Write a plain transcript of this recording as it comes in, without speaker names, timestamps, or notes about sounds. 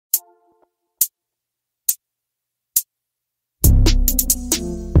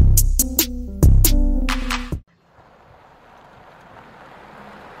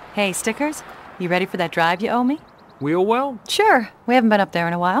Hey, Stickers, you ready for that drive you owe me? Wheel well? Sure. We haven't been up there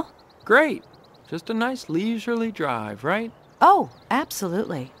in a while. Great. Just a nice leisurely drive, right? Oh,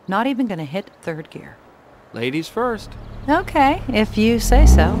 absolutely. Not even gonna hit third gear. Ladies first. Okay, if you say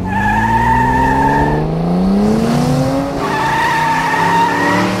so.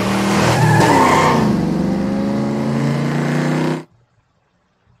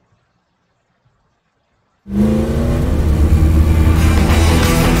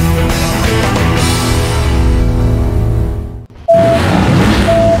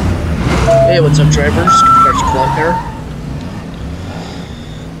 Hey, what's up, drivers? KoopaCars3Clone here.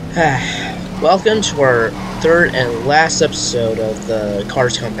 Welcome to our third and last episode of the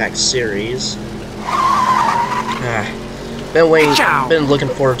Cars Compact series. Been looking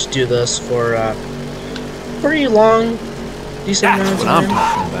forward to do this for pretty long, decent amount of time. That's what I'm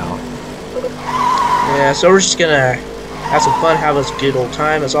talking about. Yeah, so we're just gonna have some fun, have us a good old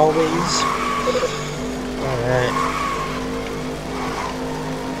time as always. Alright.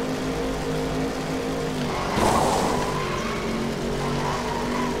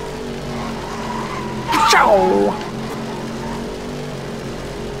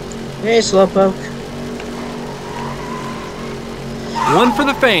 Hey, Slowpoke. One for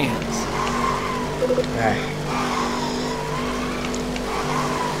the fans.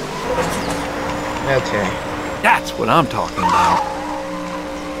 Okay. That's what I'm talking about.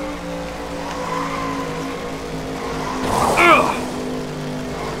 Ugh.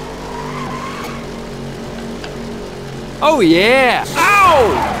 Oh yeah!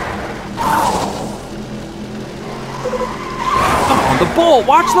 Ow! Come on, the bolt!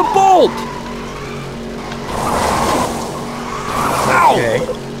 Watch the bolt! Ow! Okay.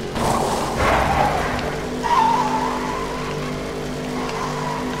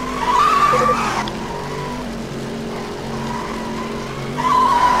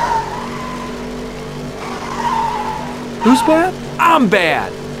 Who's bad? I'm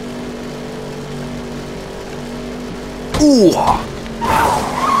bad! Ooh!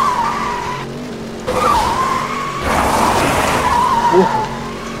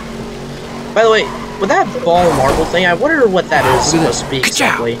 By the way, with that ball and marble thing, I wonder what that is supposed to be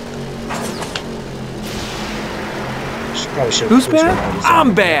exactly. Who's bad?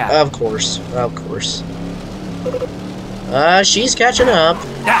 I'm bad! Of course, of course. She's catching up.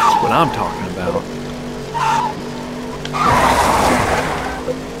 That's what I'm talking about.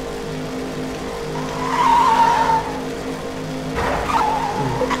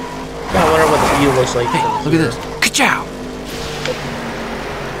 I wonder what the view looks like. Hey, look at this. Ka-chow!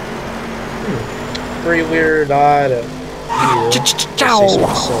 Pretty weird, odd view. Ka-chow!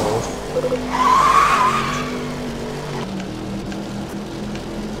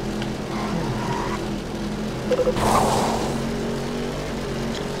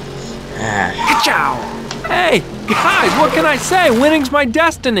 Hey, guys, what can I say? Winning's my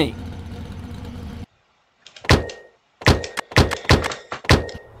destiny.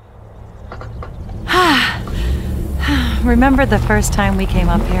 Remember the first time we came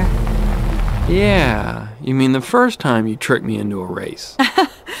up here? Yeah, you mean the first time you tricked me into a race.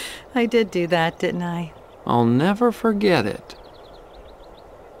 I did do that, didn't I? I'll never forget it.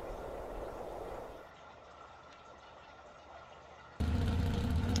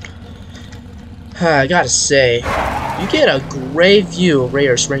 I gotta say, you get a great view of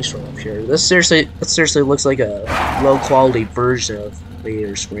Radiator Springs from up here. This seriously looks like a low-quality version of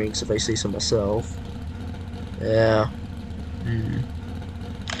Radiator Springs, if I say so myself. Yeah.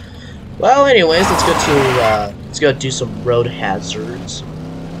 Well, anyways, let's go do some road hazards.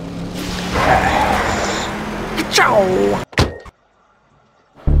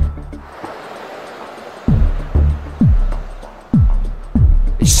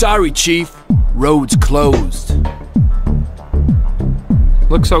 Sorry, Chief. Road's closed.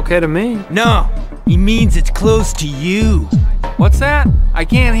 Looks okay to me. No, he means it's closed to you. What's that? I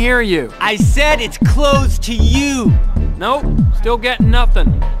can't hear you. I said it's closed to you. Nope, still getting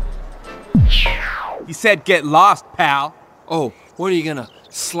nothing. You said get lost, pal. Oh, what are you gonna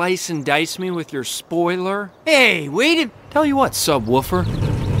slice and dice me with your spoiler? Hey, wait a... Tell you what, subwoofer.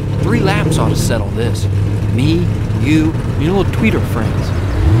 3 laps ought to settle this. Me, you, and your little tweeter friends.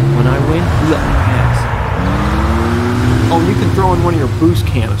 When I win, you let me pass. Oh, you can throw in one of your boost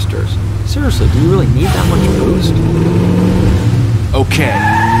canisters. Seriously, do you really need that much boost? Okay,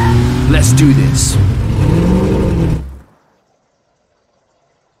 let's do this.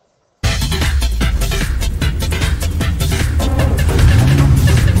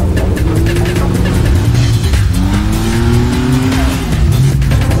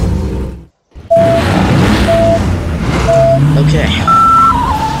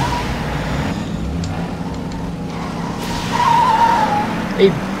 Hey,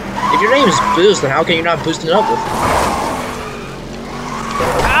 if your name is Boost, then how can you not boost it up with?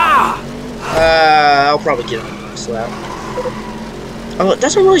 I'll probably get on the slap. Oh, it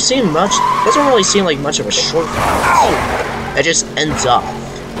doesn't really seem much. Doesn't really seem like much of a shortcut. Ow! It just ends up.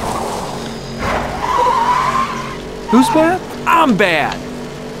 Who's bad? I'm bad.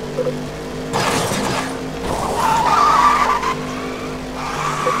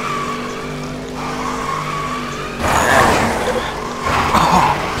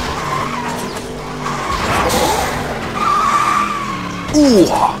 Ooh.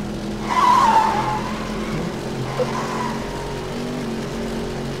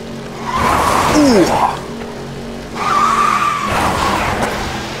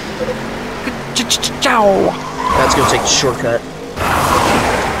 Let's go take the shortcut.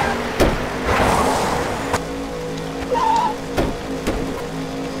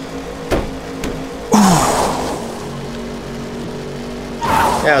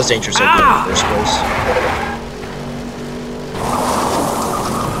 That was dangerous in the first place.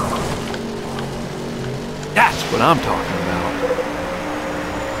 That's what I'm talking about.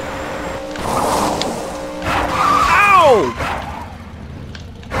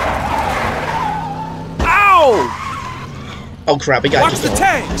 Ow! Oh crap, we got Watch the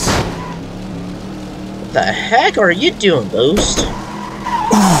tanks! What the heck are you doing, Boost?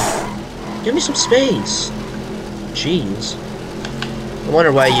 Give me some space. Jeez. I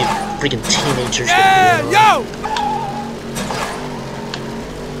wonder why you freaking teenagers get doing yo!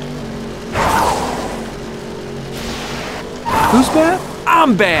 Who's bad?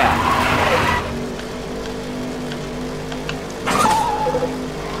 I'm bad.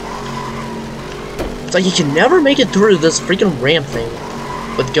 It's like you can never make it through this freaking ramp thing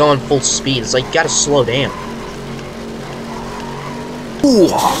with going full speed. It's like you gotta slow down.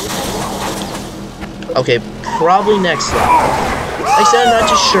 Ooh. Okay, probably next level. Like I said, I'm not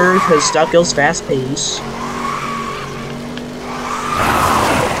too sure because stuff goes fast paced.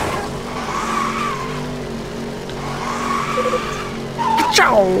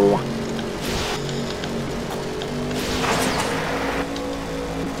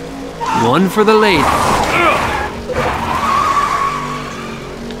 One for the lady.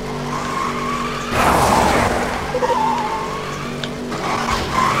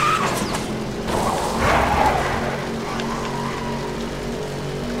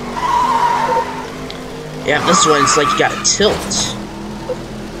 Yeah, this one, it's like you gotta tilt.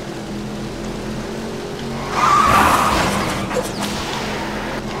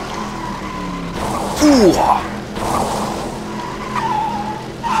 Ooh.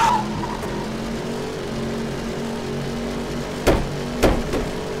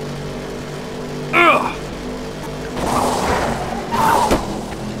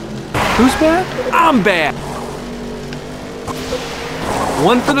 Who's bad? I'm bad.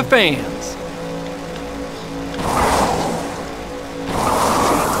 One for the fans.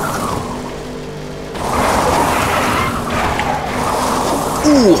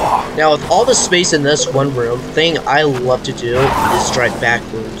 Ooh. Now, with all the space in this one room, the thing I love to do is drive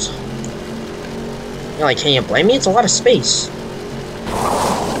backwards. You're like, can you blame me? It's a lot of space.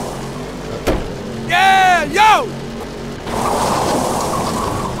 Yeah, yo!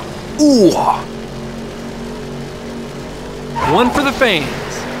 Ooh. One for the fans.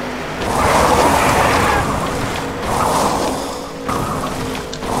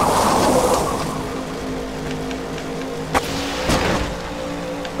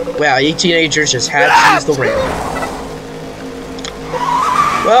 Wow, you teenagers just had to use the ramp.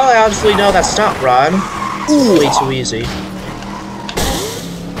 Well, I obviously know that's not Rod. Ooh, way too easy.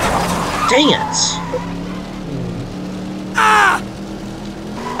 Dang it!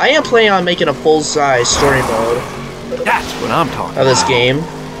 I am planning on making a full-size story mode That's what I'm talking of this about. game.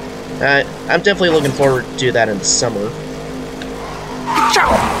 I'm definitely looking forward to do that in the summer.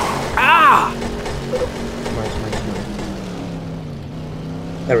 Ah! Come on, come on, come on.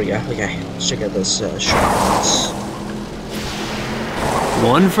 There we go. Okay, let's check out this shortcuts.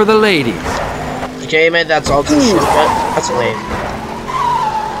 One for the ladies. Okay, man, that's all to the shortcut. That's lame.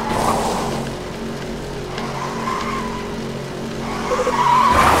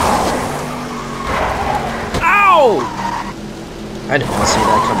 Ow! I did not see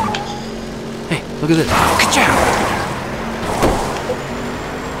that coming. Hey, look at this. Ka-chow!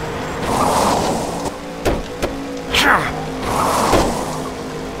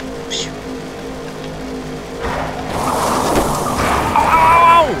 Phew.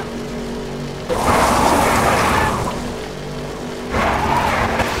 Ow!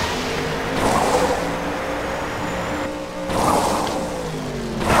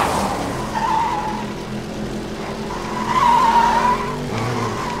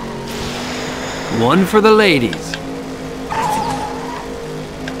 One for the ladies.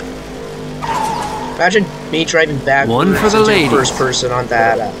 Imagine me driving backwards One for the into ladies. first person on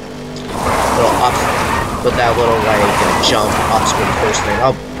that little up, with that little like jump obstacle first thing.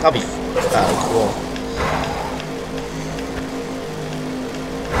 That'll be cool.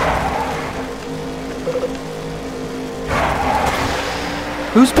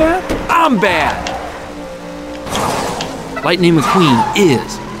 Who's bad? I'm bad. Lightning McQueen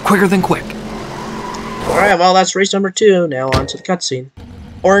is quicker than quick. Alright, well, that's race number 2. Now on to the cutscene.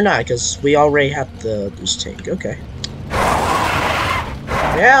 Or not, because we already have the boost tank. Okay.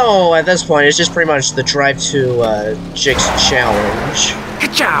 Now, at this point, it's just pretty much the drive to Jick's challenge.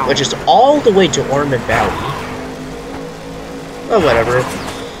 Ka-chow! Which is all the way to Ormond Valley. Oh, whatever.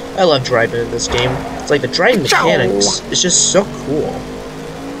 I love driving in this game. It's like the driving mechanics is just so cool.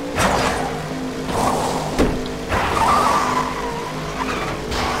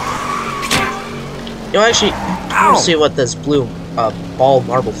 You know, actually, I want to see what this blue ball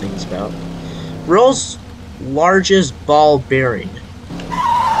marble thing is about. World's largest ball bearing.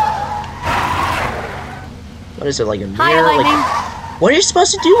 What is it, like a mirror? Hi, Like, what are you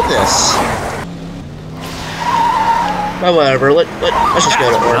supposed to do with this? But whatever, let's just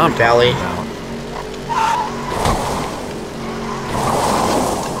go to Ormond Valley.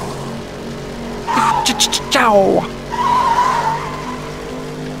 Ciao!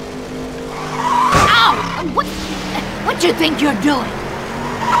 What you think you're doing?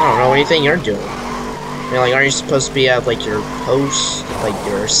 I don't know anything you're doing. I mean, like, aren't you supposed to be at, like, your post, like,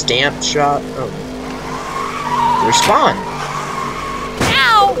 your stamp shot? Oh. Respawn!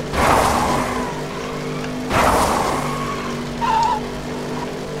 Ow!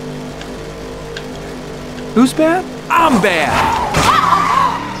 Who's bad? I'm bad!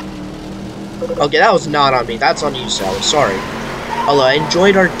 Okay, that was not on me. That's on you, Sally. Sorry. Although I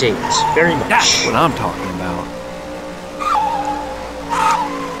enjoyed our dates very much. That's what I'm talking about.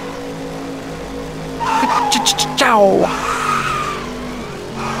 Ciao!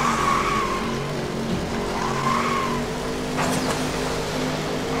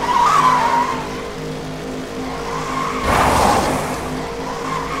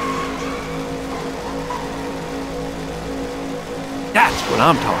 That's what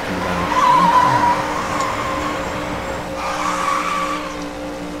I'm talking about.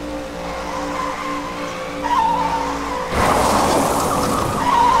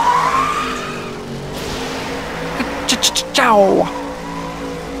 Ciao!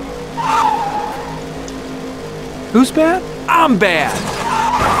 Who's bad? I'm bad!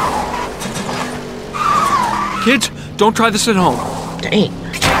 Kids, don't try this at home. Dang.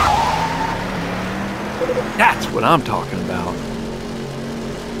 That's what I'm talking about.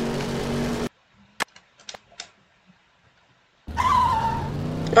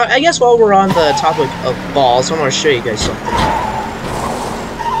 I guess while we're on the topic of balls, I want to show you guys something.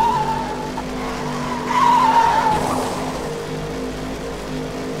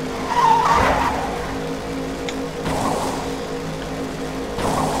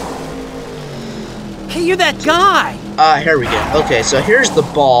 Hey, you're that guy! Here we go. Okay, so here's the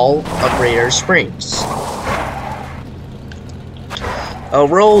ball of Radiator Springs.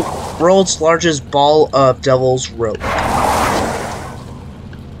 World's largest ball of Devil's Rope.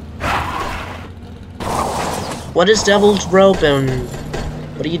 What is Devil's Rope, and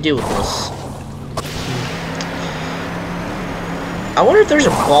what do you do with this? I wonder if there's a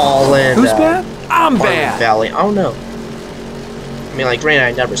ball in Who's bad? I'm Ormond bad! Valley. I don't know. I mean, like, granted,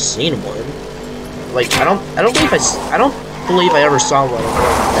 I've never seen one. Like, I don't believe I ever saw one in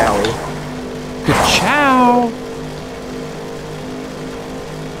Ormond Valley. Ciao!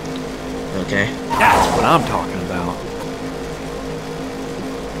 Okay. That's what I'm talking about.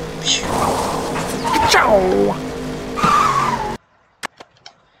 Ciao!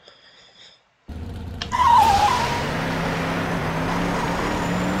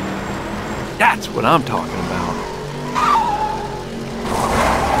 That's what I'm talking about.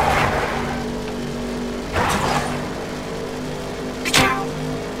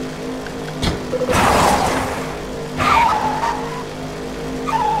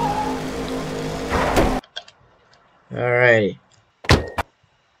 Alrighty.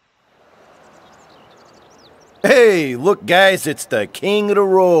 Hey, look guys, it's the king of the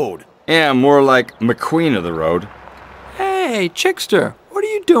road. Yeah, more like McQueen of the road. Hey, Chickster, what are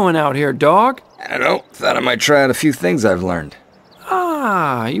you doing out here, dog? I don't know, thought I might try out a few things I've learned.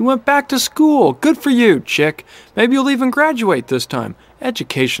 Ah, you went back to school. Good for you, Chick. Maybe you'll even graduate this time.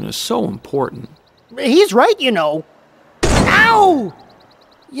 Education is so important. He's right, you know. Ow!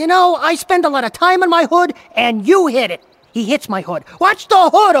 You know, I spend a lot of time on my hood, and you hit it. He hits my hood. Watch the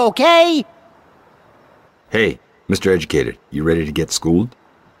hood, okay? Hey, Mr. Educated, you ready to get schooled?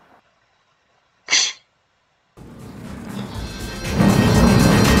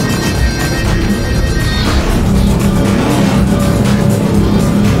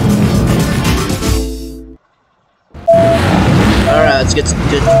 Alright, let's get some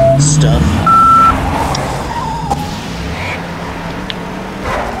good stuff.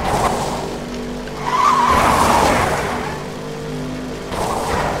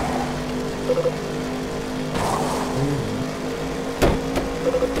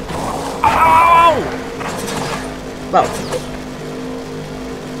 Well,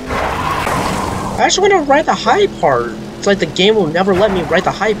 I actually want to write the high part. It's like the game will never let me write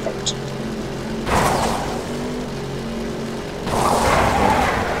the high part.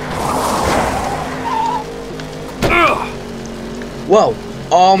 Whoa!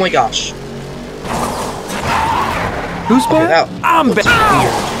 Oh my gosh! Who's bad? Okay, I'm bad.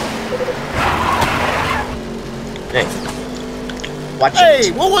 Hey, watch Hey,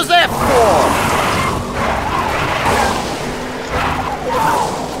 it. what was that for?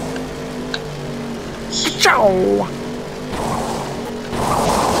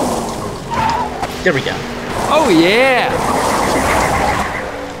 There we go. Oh yeah.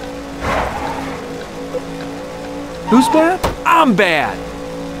 Who's bad? I'm bad.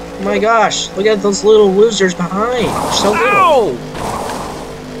 Oh my gosh! Look at those little losers behind. They're so little. Ow!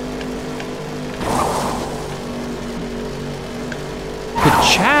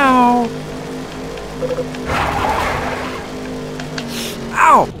 Ka-chow!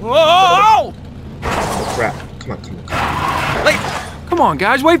 Ow! Whoa! Oh, crap! Come on, come on, come on. Wait! Come on,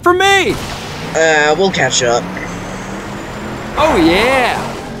 guys, wait for me! We'll catch up. Oh yeah!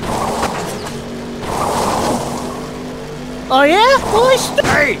 Oh yeah? Boys?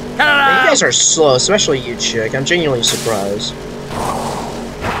 Hey! You guys are slow, especially you, chick. I'm genuinely surprised.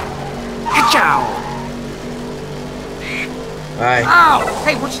 Ka-chow! Hi. Ow!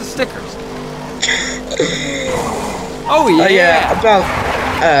 Hey, what's the stickers? Oh yeah! Yeah, about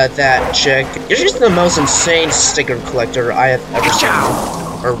that chick. You're just the most insane sticker collector I have ever seen.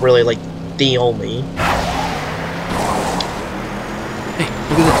 Or really, like, the only. Hey,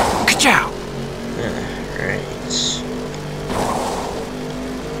 look at this. Ka-chow! Alright.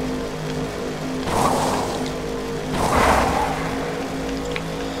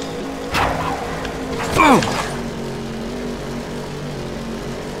 Boom!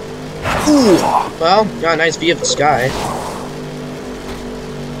 Well, got a nice view of the sky.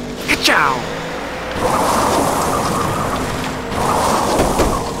 Ka-chow!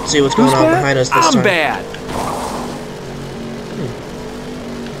 See what's going Who's on bad? behind us this I'm time. bad.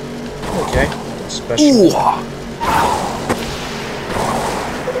 Okay. Special.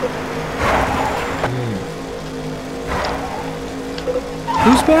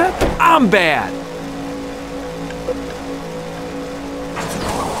 Who's bad? I'm bad.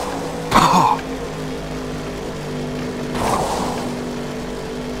 Oh.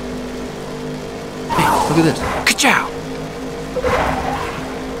 Hey, look at this. Ka-chow!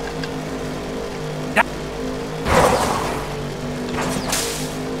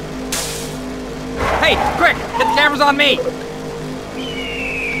 Hey, quick! Get the cameras on me!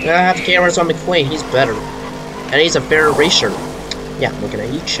 I have the cameras on McQueen. He's better. And he's a better racer. Yeah, looking at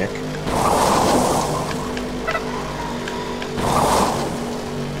you, chick.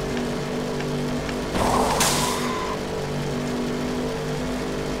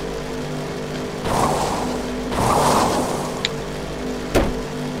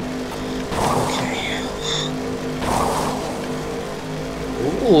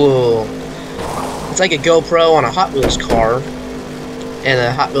 Ooh. It's like a GoPro on a Hot Wheels car. And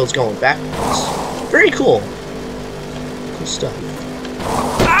a Hot Wheels going backwards. Very cool. Cool stuff.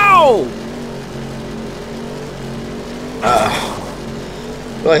 Ow!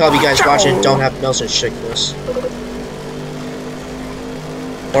 Really hope you guys watching don't have motion sickness.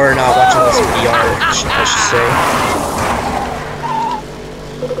 Or not watching this VR, I should say.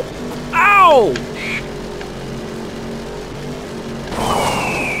 Ow!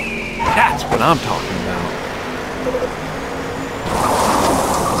 That's what I'm talking about.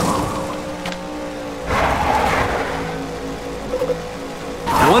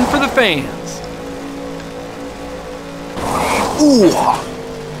 One for the fans. Ooh.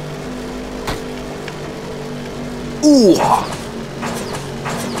 Ooh.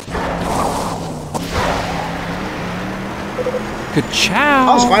 Ka-chow!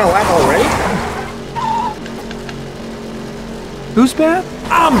 Oh, it's final lap already? Who's bad?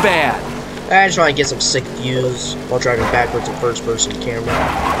 I'm bad. I just want to get some sick views while driving backwards in first-person camera.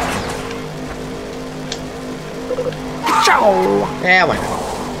 Ka-chow! Yeah, why not?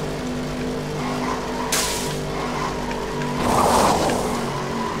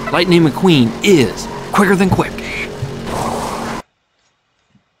 Lightning McQueen is quicker than quick.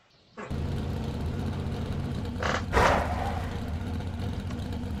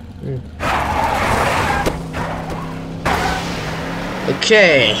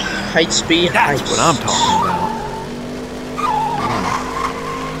 Okay, height, speed, height. That's what I'm talking about.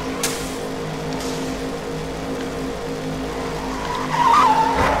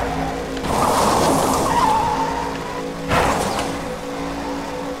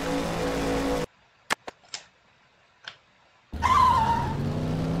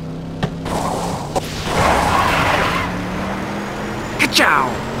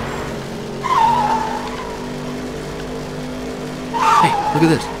 Hey, look at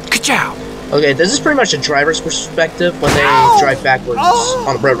this. Ka-chow! Okay, this is pretty much a driver's perspective when they drive backwards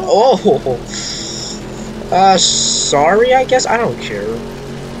on the road. Oh! Sorry, I guess? I don't care.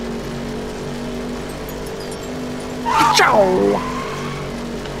 Ka-chow!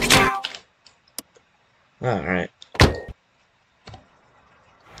 Alright.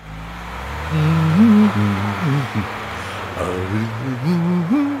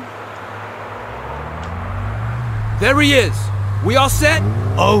 There he is. We all set?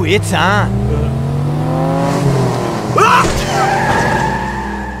 Oh, it's on.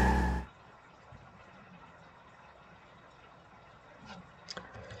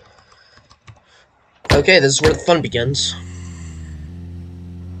 Okay, this is where the fun begins.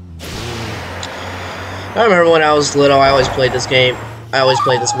 I remember when I was little, I always played this game. I always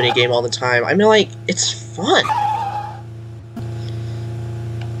played this mini game all the time. I mean, like, it's fun.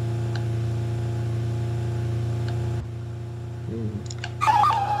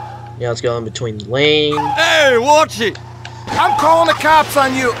 Yeah, let's go in between the lanes. Hey, watch it! I'm calling the cops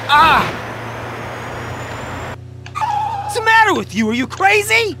on you. Ah! What's the matter with you? Are you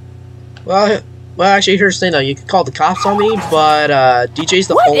crazy? Well, actually, here's the thing though. You can call the cops on me, but DJ's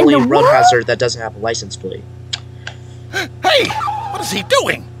the only road hazard that doesn't have a license plate. Hey! What is he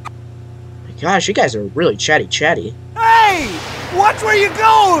doing? My gosh, you guys are really chatty. Hey! Watch where you're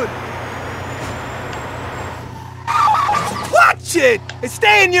going! Watch it! And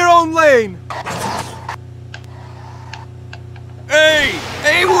stay in your own lane! Hey!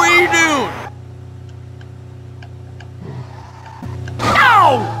 Hey, what are you doing?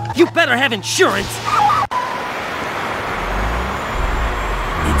 Ow! You better have insurance.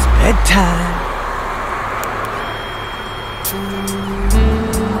 It's bedtime.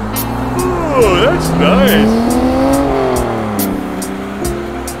 Oh, that's nice.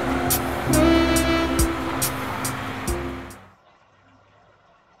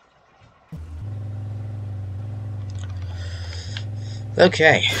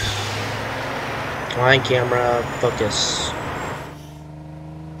 Okay. Come on, camera, focus.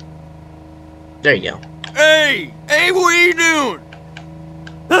 There you go. Hey! Hey, what are you doing?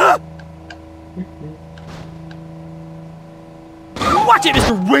 Huh? Watch it,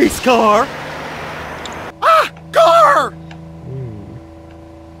 Mr. Race Car! Ah! Car!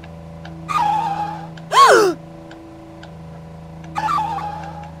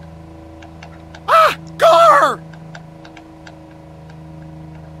 Ah! Car!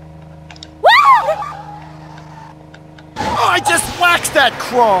 Oh, I just waxed that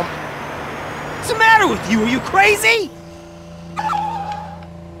crumb! What's the matter with you? Are you crazy?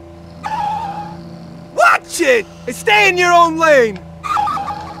 Watch it! And stay in your own lane!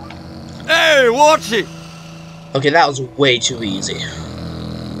 Hey, watch it! Okay, that was way too easy.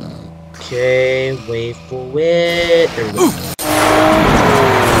 Okay, wait for it. There we go.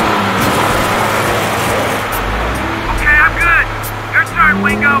 Okay, I'm good. Your turn,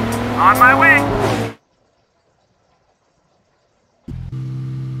 Wingo. On my way.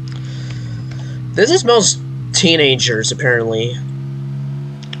 This is most teenagers, apparently.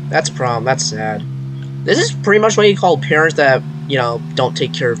 That's a problem. That's sad. This is pretty much what you call parents that, you know, don't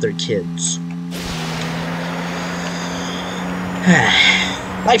take care of their kids.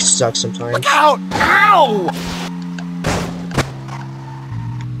 Life sucks sometimes. Look out! Ow!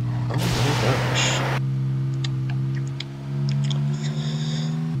 Oh my gosh.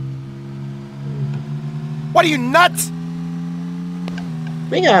 What are you, nuts?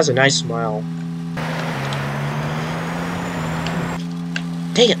 Minga has a nice smile.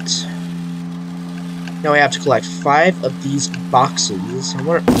 Dang it. Now I have to collect 5 of these boxes. I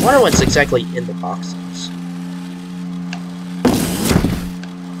wonder what's exactly in the boxes.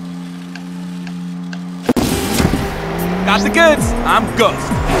 Got the goods. I'm Ghost.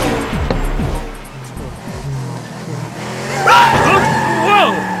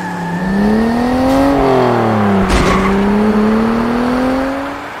 Whoa!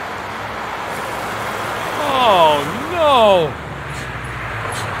 Oh, no.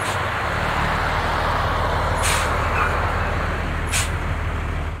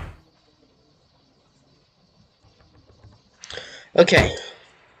 Okay.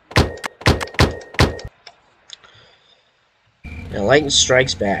 Now lightning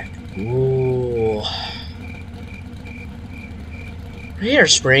strikes back. Ooh. Radiator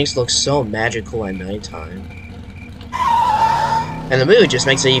Springs looks so magical at nighttime. And the movie just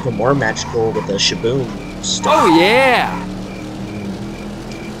makes it even more magical with the shaboom stuff. Oh, yeah!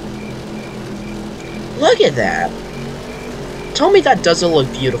 Look at that! Tell me that doesn't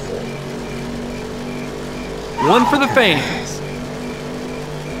look beautiful. One for the fans.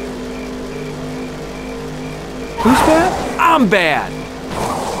 Who's bad? I'm bad.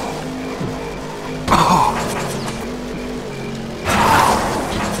 Oh.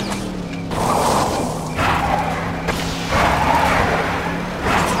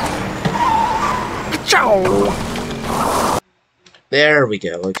 Ciao. There we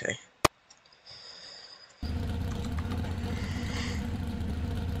go, okay.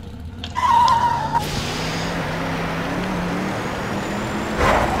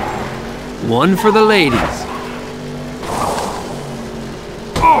 One for the ladies.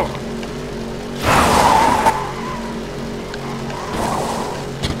 Oh.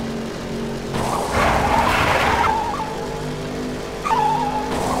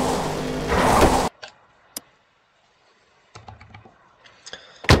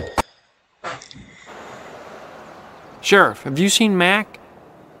 Sheriff, have you seen Mac?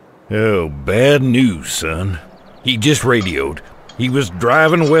 Oh, bad news, son. He just radioed. He was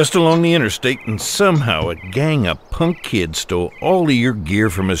driving west along the interstate, and somehow a gang of punk kids stole all of your gear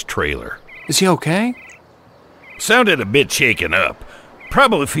from his trailer. Is he okay? Sounded a bit shaken up.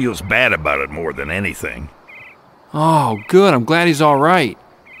 Probably feels bad about it more than anything. Oh, good. I'm glad he's all right.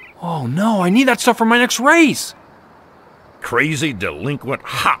 Oh, no, I need that stuff for my next race. Crazy, delinquent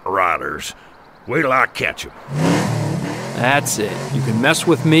hot rodders. Wait till I catch 'em. That's it. You can mess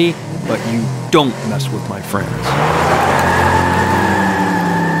with me, but you don't mess with my friends.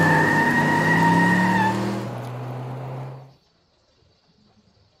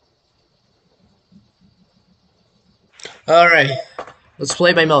 Alright, let's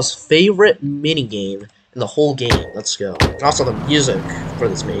play my most favorite minigame in the whole game. Let's go. Also, the music for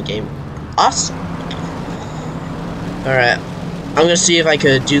this minigame. Awesome. Alright, I'm gonna see if I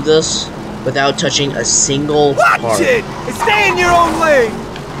could do this without touching a single part. Watch it! And stay in your own lane!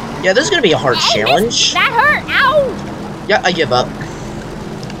 Yeah, this is gonna be a hard challenge. That hurt! Ow! Yeah, I give up.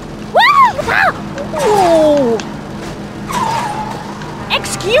 Woo!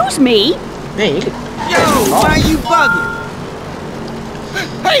 Excuse me? Hey, you can... Yo, why are you bugging?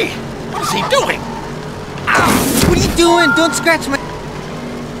 Hey! What is he doing? What are you doing? Don't scratch my...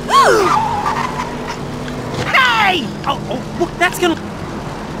 Hey! Oh, that's gonna...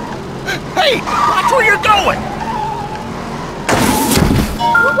 Hey! Watch where you're going!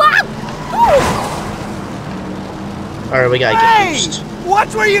 Alright, we gotta get boost.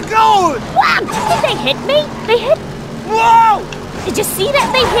 Watch where you're going! Did they hit me? They hit... Whoa! Did you see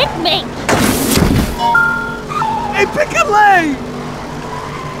that? They hit me! Hey, pick a lane!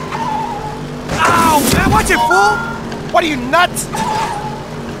 Ow! Man, watch it, fool! What are you, nuts?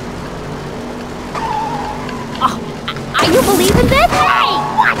 Are you believing this? Hey!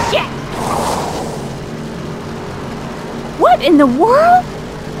 Watch it! What in the world?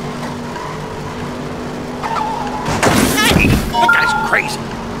 Hey! That guy's crazy!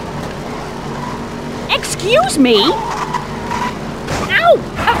 Excuse me? Ow!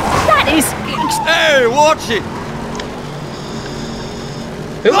 That is... Hey, watch it!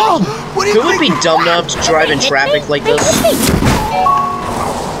 Who What do you would be think? dumb enough to drive in traffic like They this? hit me.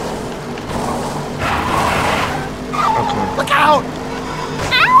 Okay. Look out!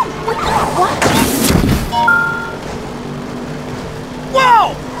 Ow! What?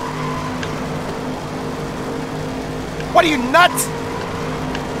 Whoa! What are you, nuts?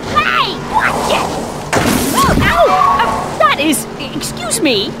 Hey! Watch it! Ow! That is... Excuse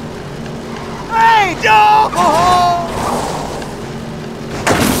me? Hey, no!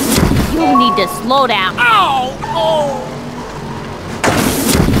 You need to slow down. Ow! Oh!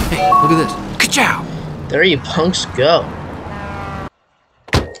 Hey, look at this. Ka-chow! There you punks go.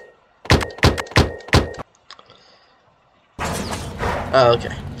 Oh,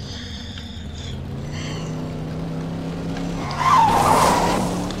 okay.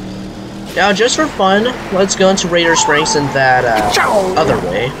 Now, just for fun, let's go into Raider Springs in that other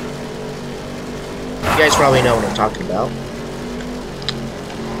way. You guys probably know what I'm talking about.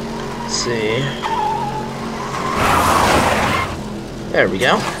 Let's see. There we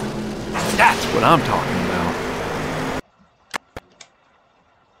go. That's what I'm talking about.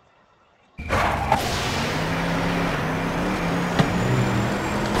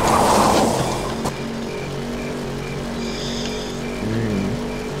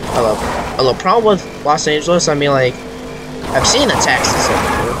 Hello, problem with Los Angeles, I mean, like, I've seen the taxes over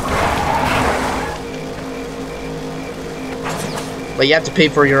here. But you have to pay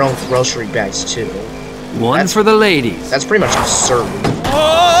for your own grocery bags, too. One for the ladies. That's pretty much absurd.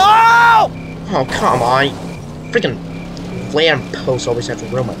 Oh, come on. Freaking lamp posts always have to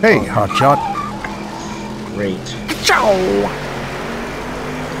ruin my Hey, car. hotshot. Great.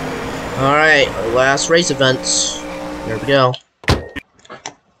 Alright, our last race event. Here we go.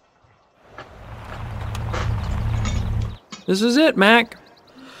 This is it, Mac.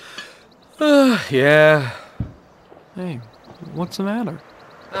 Yeah. Hey, what's the matter?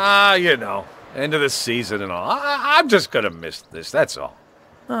 You know, end of the season and all. I'm just gonna miss this, that's all.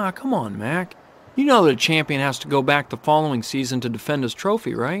 Ah, come on, Mac. You know that a champion has to go back the following season to defend his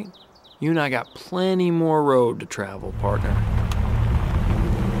trophy, right? You and I got plenty more road to travel, partner.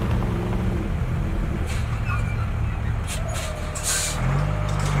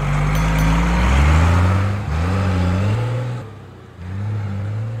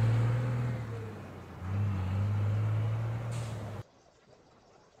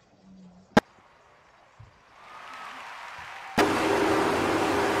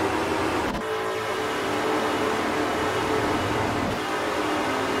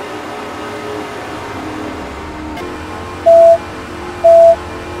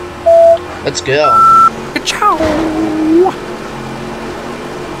 Let's go.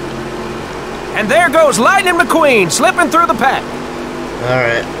 And there goes Lightning McQueen slipping through the pack.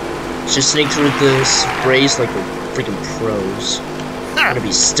 Alright. Let's just sneak through this race like we're freaking pros. I'm gonna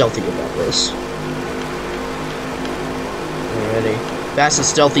be stealthy about this. Alrighty. Fast and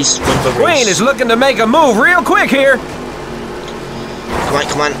stealthy, swim the race. McQueen is looking to make a move real quick here. Come on,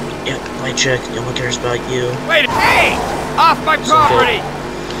 come on. Yeah, light check. No one cares about you. Wait, hey! Off my property!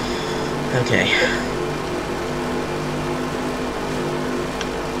 Okay.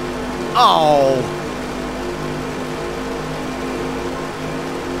 Oh.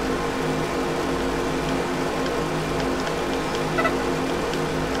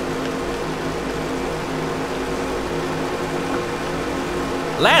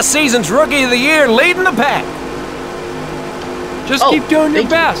 Last season's Rookie of the Year leading the pack. Just keep doing your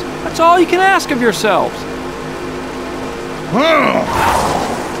best. That's all you can ask of yourselves.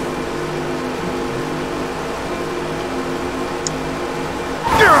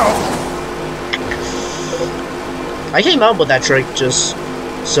 I came up with that trick, just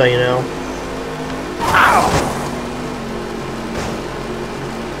so you know.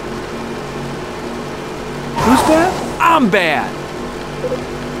 Who's bad? I'm bad.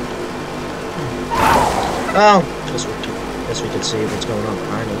 Well, guess we can see what's going on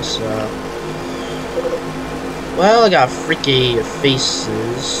behind us. Well, I got freaky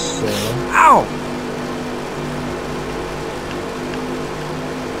faces, so... Ow!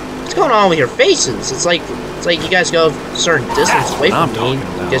 What's going on with your faces? It's like you guys go a certain distance away from me.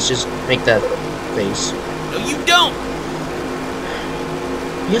 You guys just make that face. No, you don't.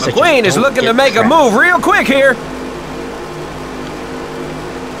 McQueen is looking to make a move real quick here.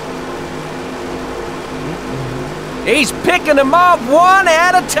 He's picking them off one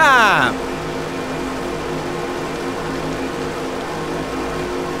at a time.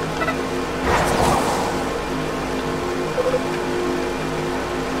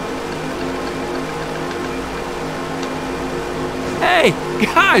 Hey,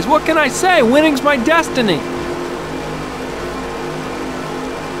 guys, what can I say? Winning's my destiny.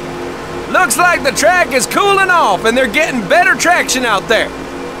 Looks like the track is cooling off and they're getting better traction out there.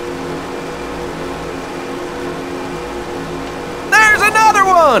 There's another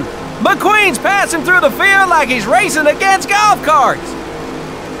one! McQueen's passing through the field like he's racing against golf carts.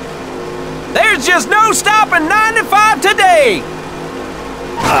 There's just no stopping 95 today.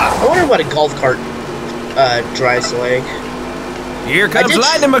 I wonder what a golf cart drives like. Here comes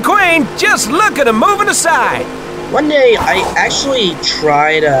Lightning McQueen. Just look at him moving aside. One day, I actually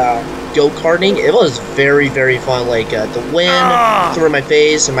tried go-karting. It was very, very fun. Like, the wind through my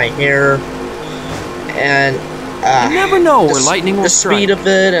face and my hair. And, you never know where lightning will strike. The speed of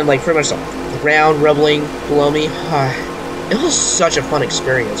it and, like, pretty much the ground rumbling below me. It was such a fun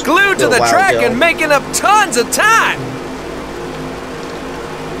experience. Glued to the track and making up tons of time.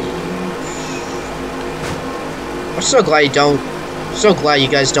 I'm so glad you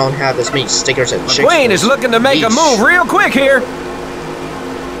guys don't have as many stickers at Chick-fil-A. McQueen is looking to make a move real quick here.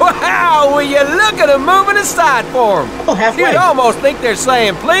 Wow, will you look at him moving aside for him? Oh, halfway. You'd almost think they're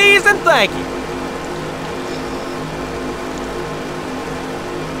saying please and thank you.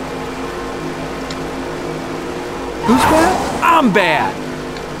 Who's bad? I'm bad.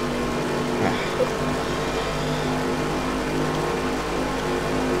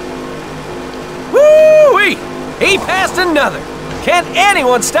 He passed another. Can't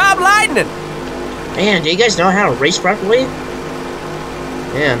anyone stop Lightning? Man, do you guys know how to race properly?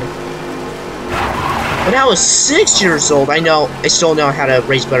 Man. When I was 6 years old, I still know how to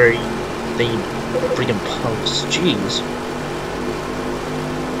race better than you freaking punks. Jeez.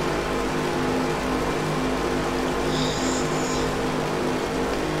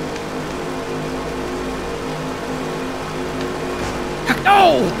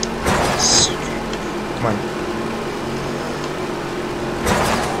 No! Come on.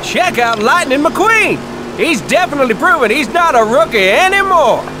 Check out Lightning McQueen. He's definitely proven he's not a rookie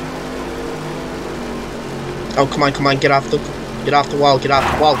anymore. Oh, come on, get off the wall,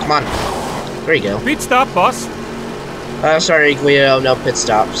 come on. There you go. Pit stop, boss. Sorry, Guido, no pit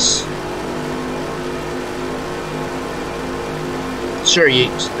stops.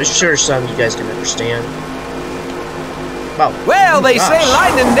 Sure, some of you guys can understand. Oh, Well, they say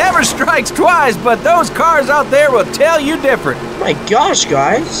lightning never strikes twice, but those cars out there will tell you different. My gosh,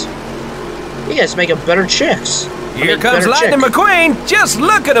 guys. You guys make better chicks. Here comes Lightning McQueen. Just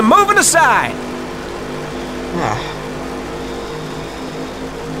look at him moving aside.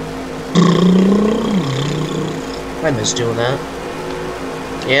 I miss doing that.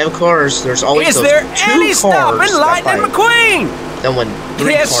 Yeah, of course. There's always Is those there two any cars stopping that Lightning fight. McQueen? Then when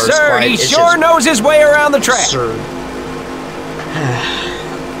three Yes, cars sir. fight, He it's sure just knows his way around the track. absurd.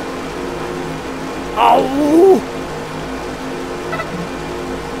 Oh!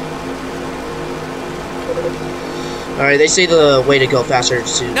 Alright, they say the way to go faster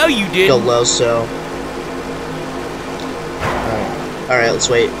is to No, you go didn't. low, so... Alright, let's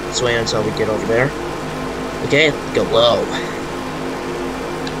wait. Let's wait until we get over there. Okay, go low.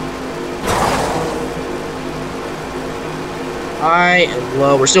 High and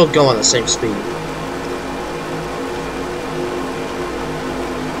low. We're still going the same speed.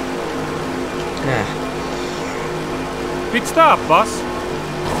 Pit stop, boss.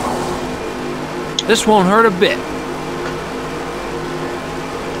 This won't hurt a bit.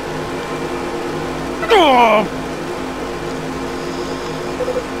 Oh!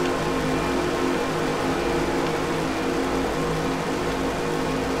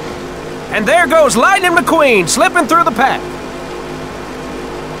 And there goes Lightning McQueen slipping through the pack.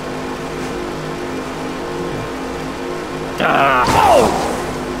 Oh!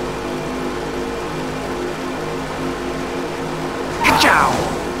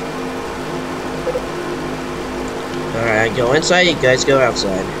 Alright, go inside, you guys go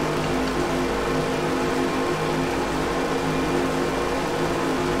outside.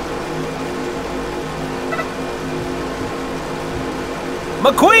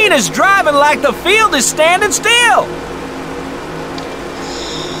 McQueen is driving like the field is standing still.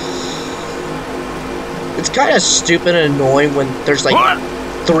 It's kind of stupid and annoying when there's like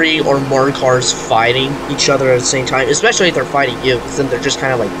 3 or more cars fighting each other at the same time, especially if they're fighting you, because then they're just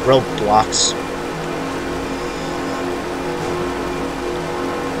kind of like roadblocks.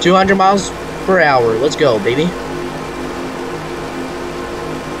 200 miles per hour. Let's go, baby.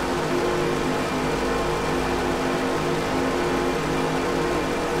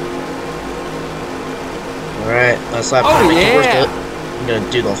 Alright, last lap. Oh, yeah. I'm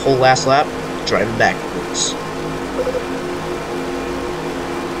gonna do the whole last lap, driving backwards.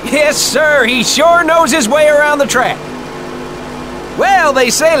 Yes, sir. He sure knows his way around the track. Well,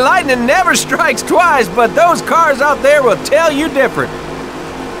 they say lightning never strikes twice, but those cars out there will tell you different.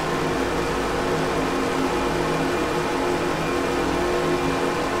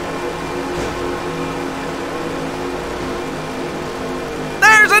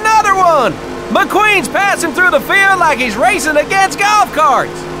 There's another one! McQueen's passing through the field like he's racing against golf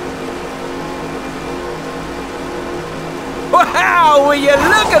carts. Wow, will you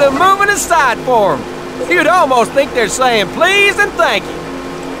look at him moving aside for him? You'd almost think they're saying please and thank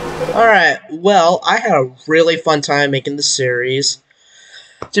you. Alright, well, I had a really fun time making this series.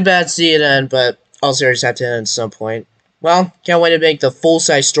 Too bad to see it end, but all series have to end at some point. Well, can't wait to make the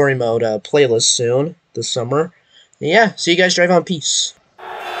full-size story mode playlist soon, this summer. And yeah, see you guys drive on. Peace.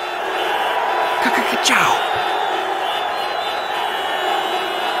 Ciao.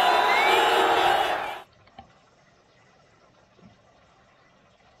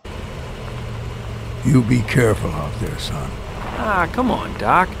 You be careful out there, son. Ah, come on,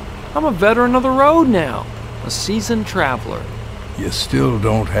 Doc. I'm a veteran of the road now. A seasoned traveler. You still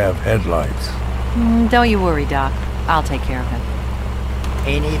don't have headlights. Don't you worry, Doc. I'll take care of him.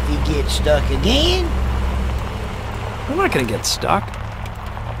 And if he gets stuck again? I'm not gonna get stuck.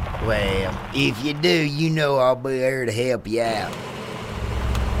 Well, if you do, you know I'll be there to help you out.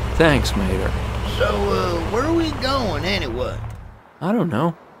 Thanks, Mater. So, where are we going anyway? I don't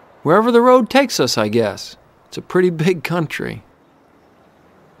know. Wherever the road takes us, I guess. It's a pretty big country.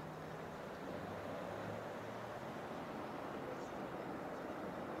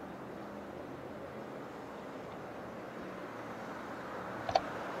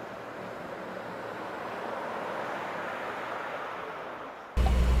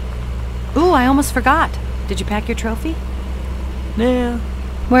 Ooh, I almost forgot. Did you pack your trophy? Nah.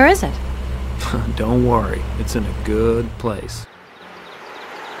 Where is it? Don't worry, it's in a good place.